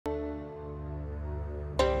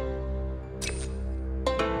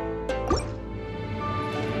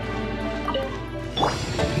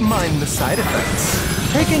Mind the side effects.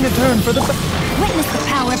 Taking a turn for the... Witness the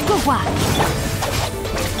power of Gugwa.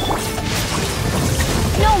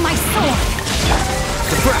 No, my sword.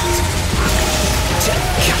 The brat.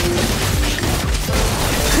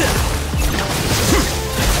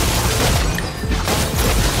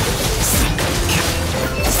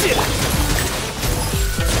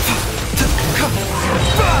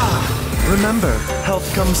 Remember,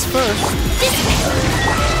 health comes first. This way.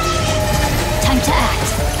 Time to act.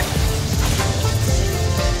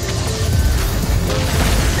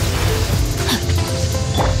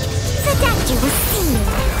 The danger was seen.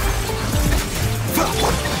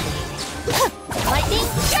 Lightning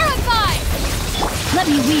purified! Let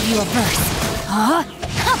me read you a verse. Huh?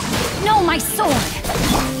 No, my sword!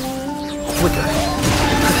 Flicker.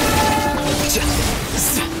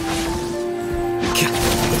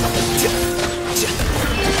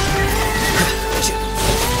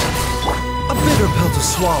 A bitter pill to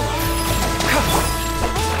swallow.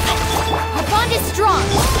 Our bond is strong!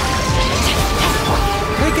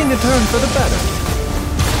 Taking a turn for the better.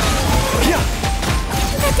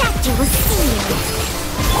 The danger was seen.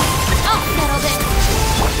 I'll settle this!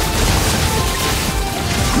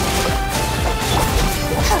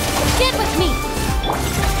 Get with me!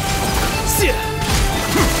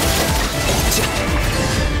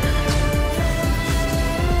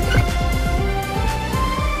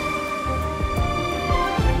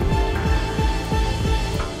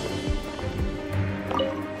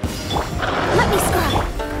 Let me scribe.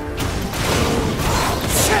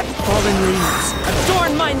 Falling leaves.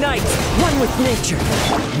 Adorn my night, one with nature.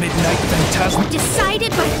 Midnight phantasm.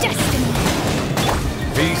 Decided by destiny!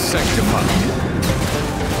 Be sanctified.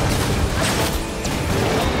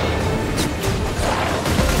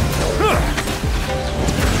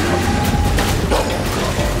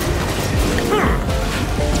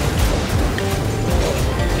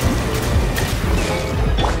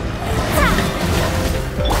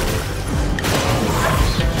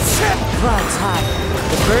 Clouds high,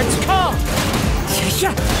 the birds call.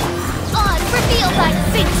 Odd, reveal thy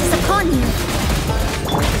faces upon you.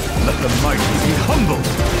 Let the mighty be humbled.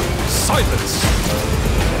 Silence!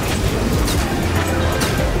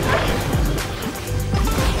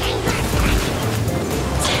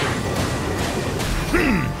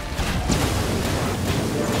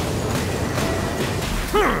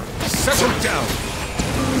 Settle down!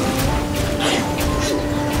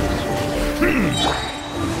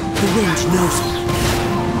 The wind knows me.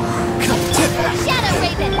 Shadow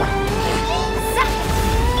Raven.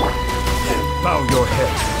 Bow your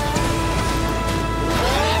head.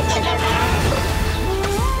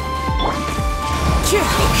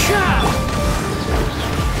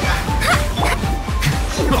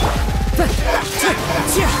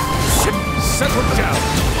 Settle down!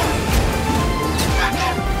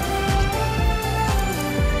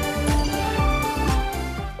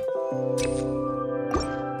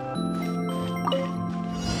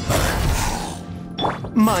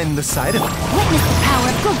 Mind the side effects. Witness the power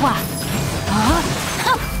of Gugwa! Huh?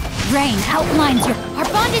 Rain outlines your... Our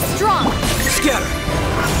bond is strong! Scatter.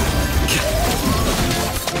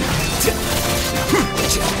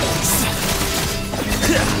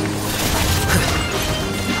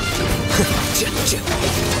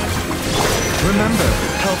 Remember,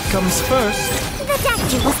 health comes first. The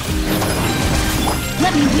danger was...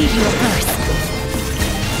 Let me read you a verse.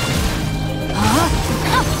 Huh?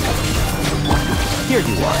 Here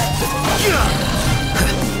you are.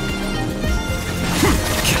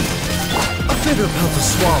 A bitter pill to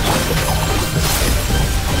swallow.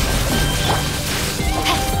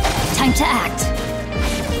 Time to act.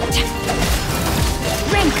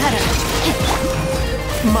 Rain cutter.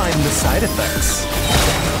 Mind the side effects.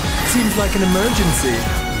 Seems like an emergency.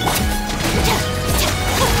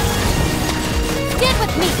 Get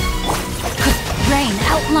with me. Rain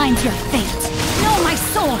outlines your fate. No, my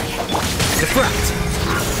sword. Deflect.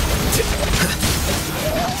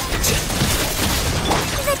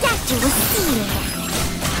 The danger was seen.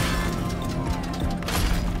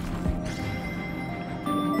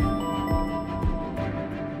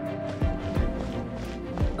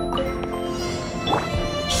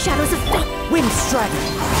 Shadows of fate. Wind strider,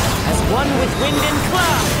 as one with wind and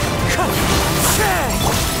cloud.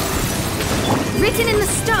 Written in the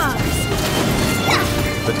stars.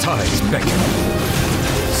 The tides beckon.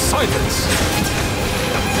 Silence!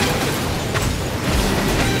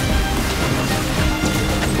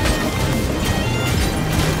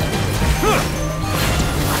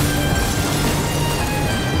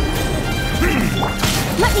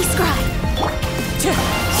 Let me scribe.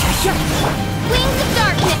 Wings of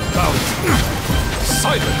darkness. Bounty!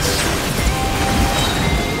 Silence!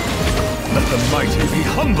 Let the mighty be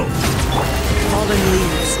humbled. Fallen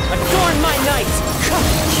leaves, adorn my night!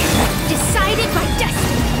 Decided by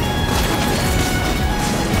destiny.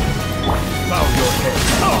 Bow your head.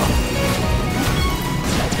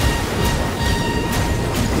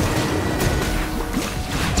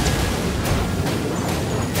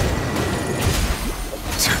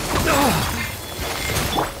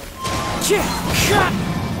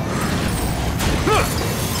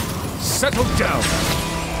 Settle down.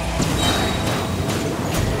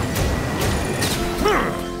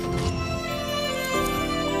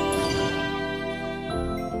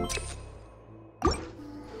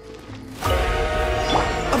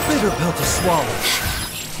 A bitter pill to swallow.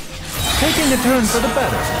 Taking a turn for the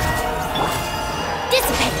better.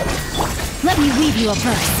 Dissipate. Let me weave you a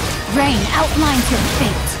verse. Rain outlines your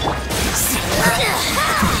fate.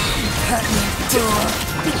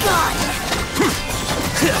 Be gone.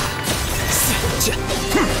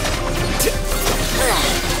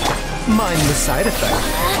 Mind the side effect.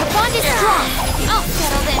 The bond is strong. I'll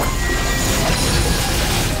settle this.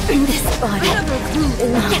 This body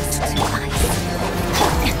next to ice.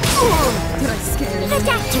 The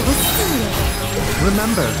doctor was seated.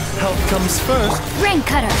 Remember, health comes first. Rain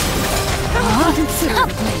cutter.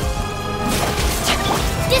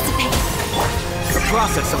 Dissipate. The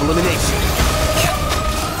process of elimination.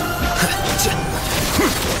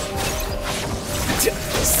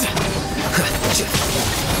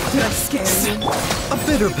 Did I scare you? A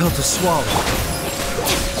bitter pill to swallow.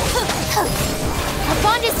 Our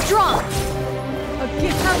bond is strong. A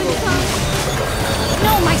gift having come?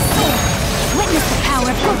 Know my soul. Witness the power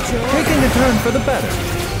of good. Taking a turn for the better.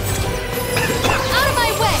 Out of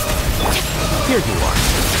my way. Here you are.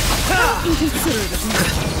 Inconsiderate of me.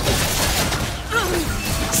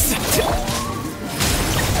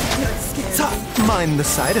 Did I scare you? Mind the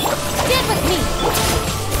side effect. Stand with me.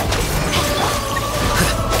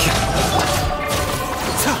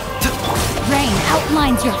 Rain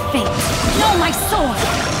outlines your fate. Know my sword.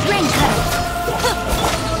 Rain cutter.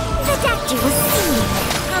 The doctor was seated.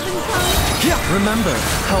 Having come? Remember,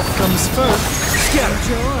 health comes first.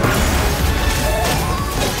 Scatter.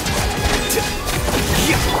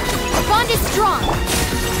 Our bond is strong.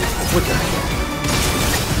 Quicker.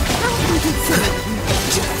 How inconsiderate of me.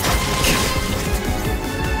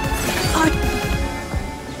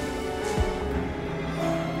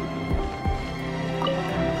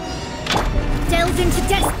 Delve into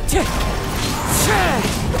destiny.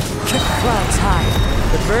 Clouds high.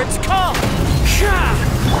 The birds call.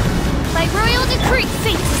 By royal decree.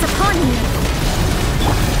 Fate is upon you.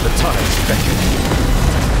 The tides beckon.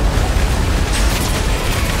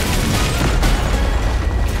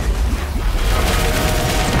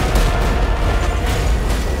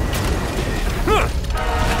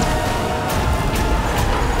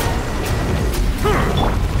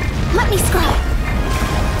 Let me scribe.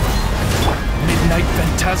 Midnight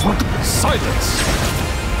phantasm. Silence.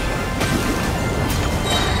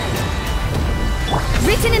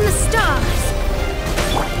 Written in the stars.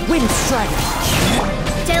 Wind strider.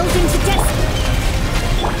 Delve into destiny.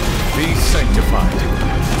 Be sanctified.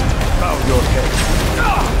 Bow your head.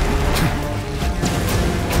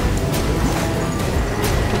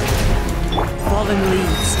 Fallen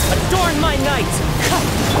leaves, adorn my night!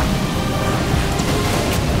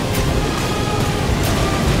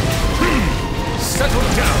 Settle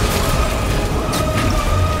down.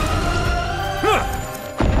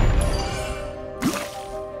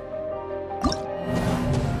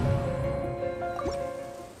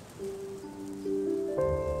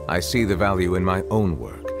 I see the value in my own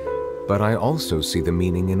work, but I also see the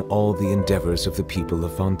meaning in all the endeavors of the people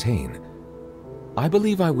of Fontaine. I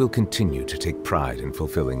believe I will continue to take pride in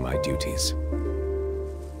fulfilling my duties.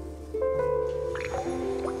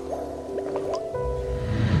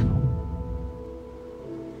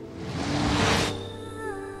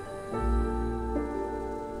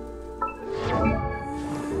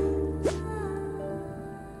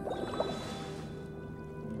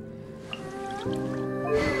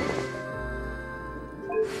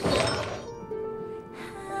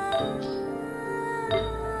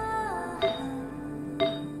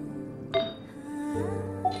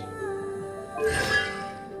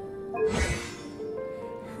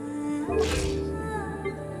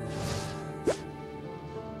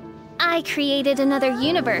 I created another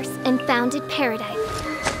universe and founded paradise.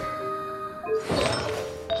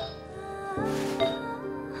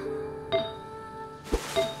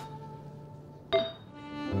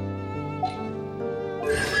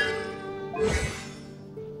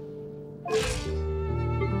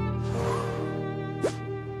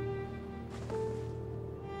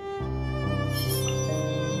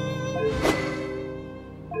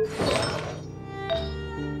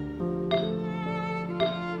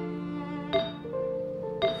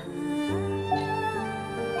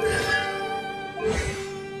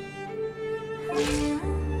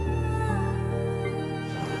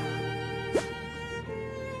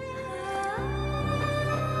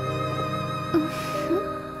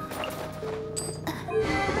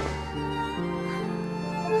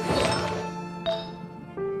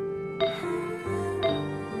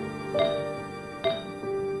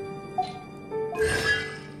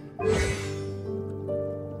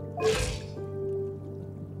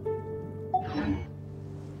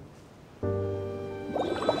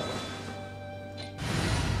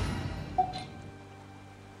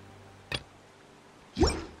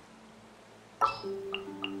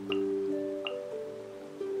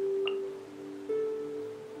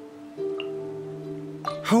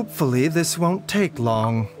 Hopefully this won't take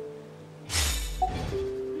long.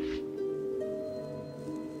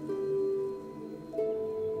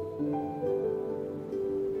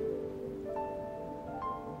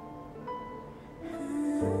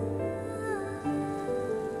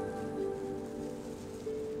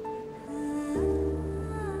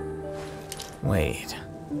 Wait.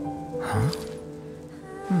 Huh?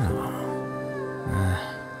 No.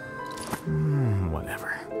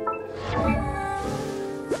 Whatever.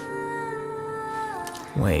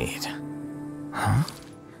 Wait.